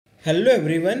Hello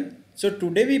everyone. So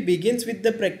today we begins with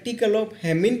the practical of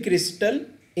Hemin crystal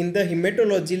in the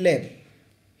hematology lab.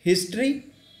 History.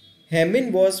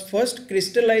 Hemin was first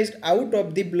crystallized out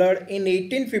of the blood in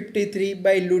 1853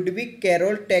 by Ludwig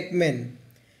Carol Tachmann.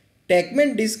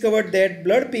 Tachmann discovered that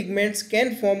blood pigments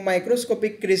can form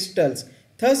microscopic crystals.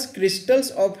 Thus crystals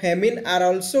of Hemin are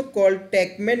also called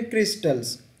Tachmann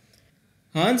crystals.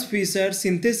 Hans Fischer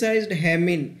synthesized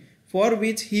Hemin, for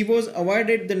which he was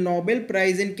awarded the Nobel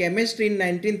Prize in Chemistry in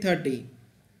 1930.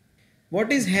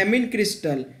 What is Hemin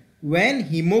crystal? When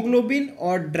hemoglobin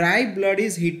or dry blood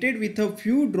is heated with a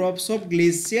few drops of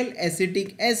glacial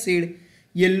acetic acid,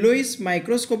 yellowish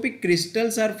microscopic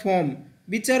crystals are formed,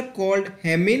 which are called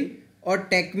Hemin or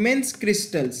Tachmann's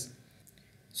crystals.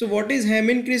 So what is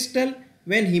Hemin crystal?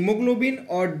 When hemoglobin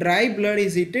or dry blood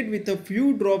is heated with a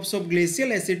few drops of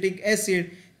glacial acetic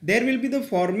acid, there will be the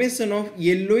formation of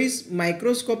yellowish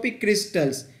microscopic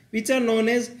crystals, which are known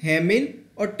as Hemin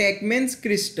or Tachmann's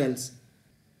crystals.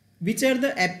 Which are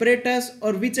the apparatus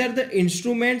or which are the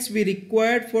instruments we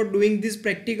required for doing this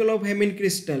practical of Hemin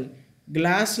crystal?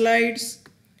 Glass slides,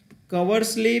 cover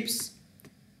slips,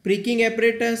 pricking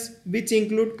apparatus which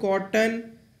include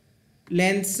cotton,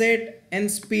 lancet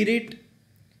and spirit,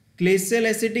 glacial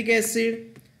acetic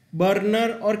acid,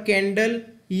 burner or candle.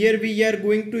 Here we are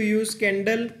going to use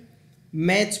candle,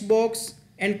 matchbox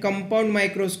and compound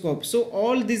microscope. So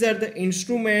all these are the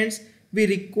instruments we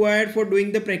required for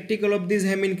doing the practical of this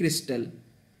Hemin crystal.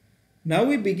 Now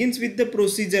we begins with the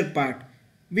procedure part.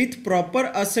 With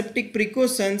proper aseptic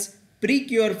precautions,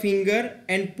 prick your finger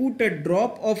and put a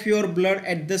drop of your blood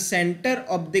at the center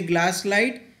of the glass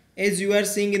slide as you are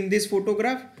seeing in this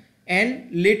photograph and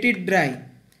let it dry.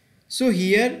 So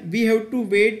here we have to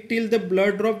wait till the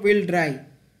blood drop will dry.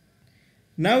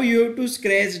 Now you have to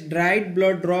scratch dried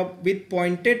blood drop with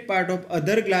pointed part of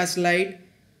other glass slide,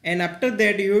 and after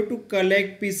that you have to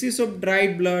collect pieces of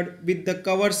dried blood with the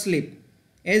cover slip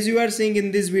as you are seeing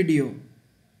in this video.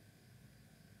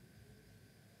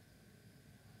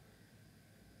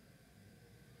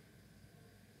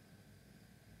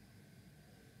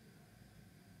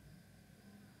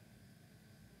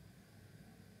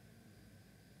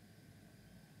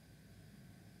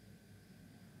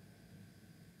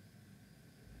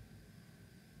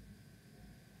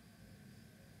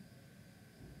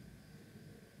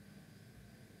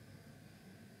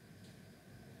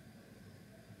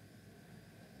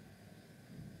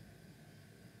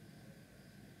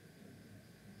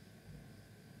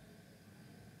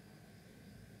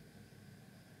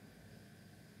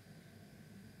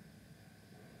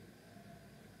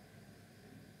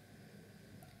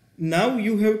 Now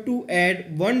you have to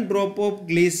add 1 drop of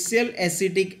glacial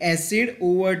acetic acid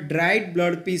over dried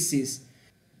blood pieces.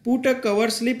 Put a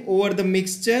cover slip over the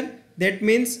mixture, that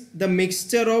means the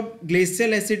mixture of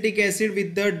glacial acetic acid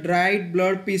with the dried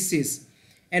blood pieces,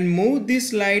 and move this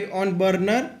slide on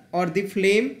burner or the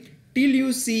flame till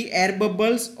you see air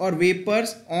bubbles or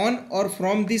vapors on or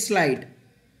from the slide.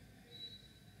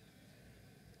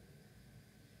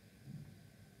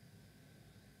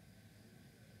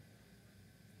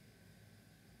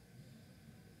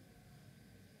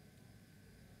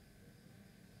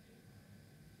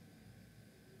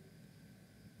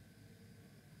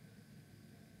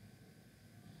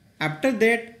 After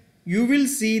that, you will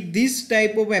see this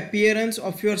type of appearance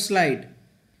of your slide.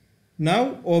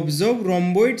 Now observe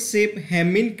rhomboid shape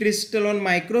Hemin crystal on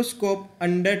microscope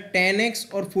under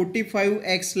 10x or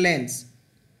 45x lens.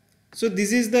 So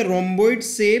this is the rhomboid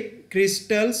shape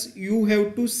crystals you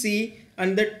have to see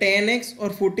under 10x or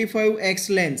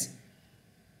 45x lens.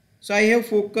 So I have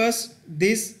focused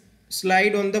this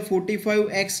slide on the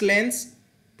 45x lens,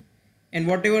 and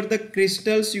whatever the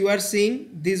crystals you are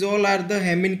seeing, these all are the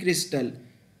Hemin crystal,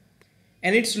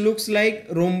 and it looks like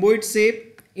rhomboid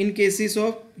shape in cases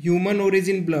of human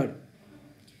origin blood.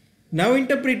 Now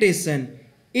interpretation.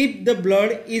 If the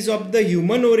blood is of the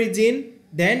human origin,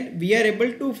 then we are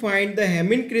able to find the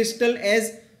Hemin crystal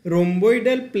as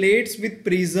rhomboidal plates with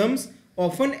prisms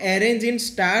often arranged in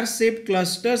star shaped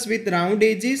clusters with round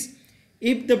edges.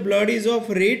 If the blood is of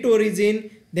red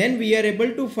origin, then we are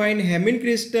able to find Hemin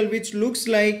crystal which looks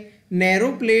like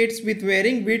narrow plates with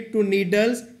varying width to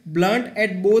needles, blunt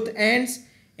at both ends.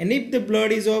 And if the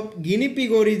blood is of guinea pig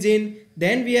origin,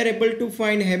 then we are able to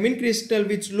find Hemin crystal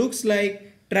which looks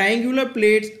like triangular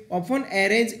plates often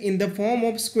arranged in the form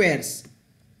of squares.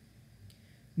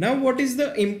 Now what is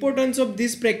the importance of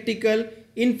this practical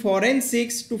in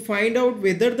forensics to find out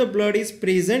whether the blood is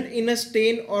present in a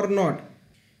stain or not?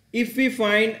 If we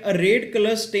find a red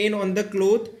color stain on the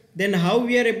cloth, then how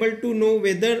we are able to know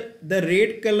whether the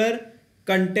red color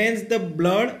contains the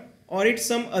blood or it's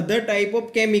some other type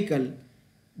of chemical,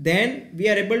 then we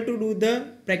are able to do the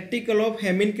practical of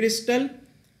Hemin crystal.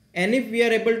 And if we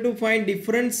are able to find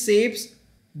different shapes,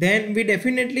 then we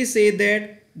definitely say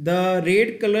that the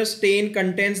red color stain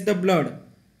contains the blood.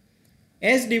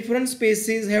 As different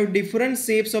species have different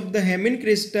shapes of the Hemin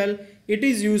crystal, it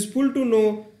is useful to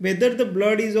know whether the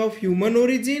blood is of human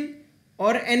origin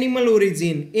or animal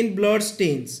origin in blood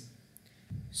stains.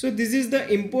 So this is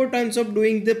the importance of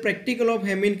doing the practical of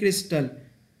Hemin crystal.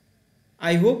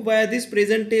 I hope via this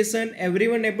presentation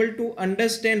everyone able to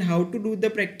understand how to do the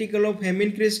practical of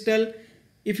Hemin crystal.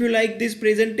 If you like this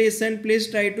presentation,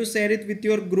 please try to share it with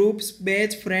your groups,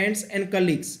 batch, friends and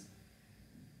colleagues.